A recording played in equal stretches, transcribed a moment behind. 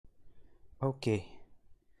Okay,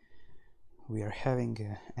 we are having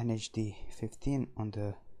a NH-D15 on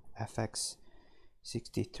the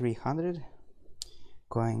FX-6300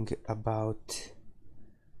 going about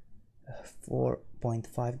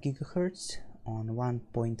 4.5 gigahertz on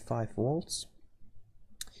 1.5 volts.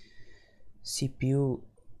 CPU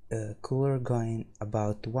cooler going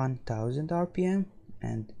about 1000 RPM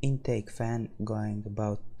and intake fan going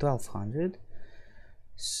about 1200.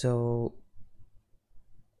 So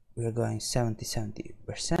we are going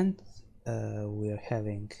 70%. We are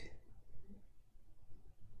having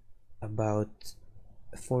about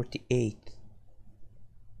 48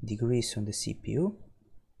 degrees on the CPU,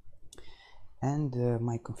 and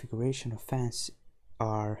my configuration of fans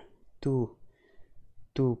are two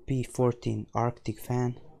P14 Arctic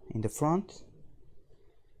fan in the front.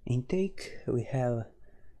 Intake, we have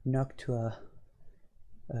Noctua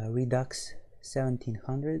Redux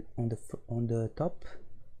 1700 on the top,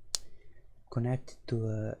 connected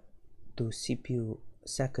to CPU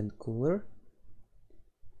second cooler,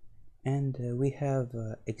 and we have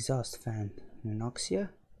exhaust fan Noctua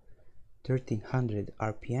 1300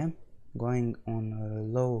 RPM going on a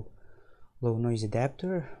low noise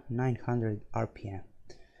adapter 900 RPM.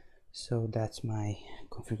 So that's my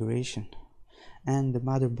configuration, and the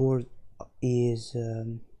motherboard is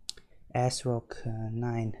asrock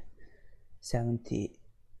 970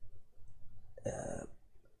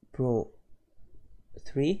 Pro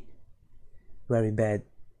 3, very bad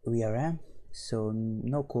VRM, so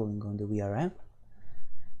no cooling on the VRM,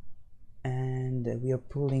 and we are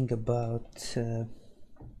pulling about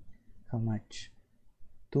how much,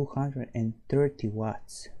 230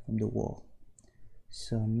 watts from the wall,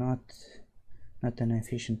 so not an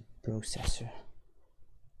efficient processor.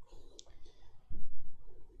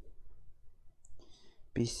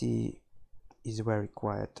 PC is very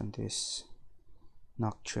quiet on this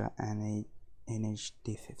Noctua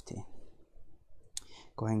NH-D15.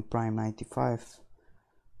 Going prime 95,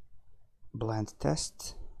 blend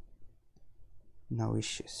test, no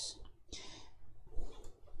issues.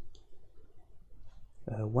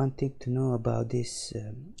 One thing to know about this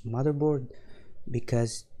motherboard,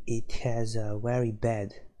 because it has very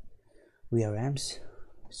bad VRMs,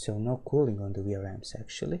 so no cooling on the VRMs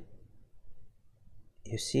actually.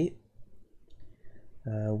 You see,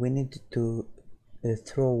 we need to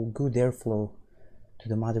throw good airflow to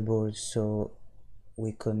the motherboard so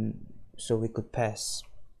we could pass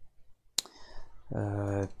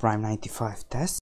prime 95 test.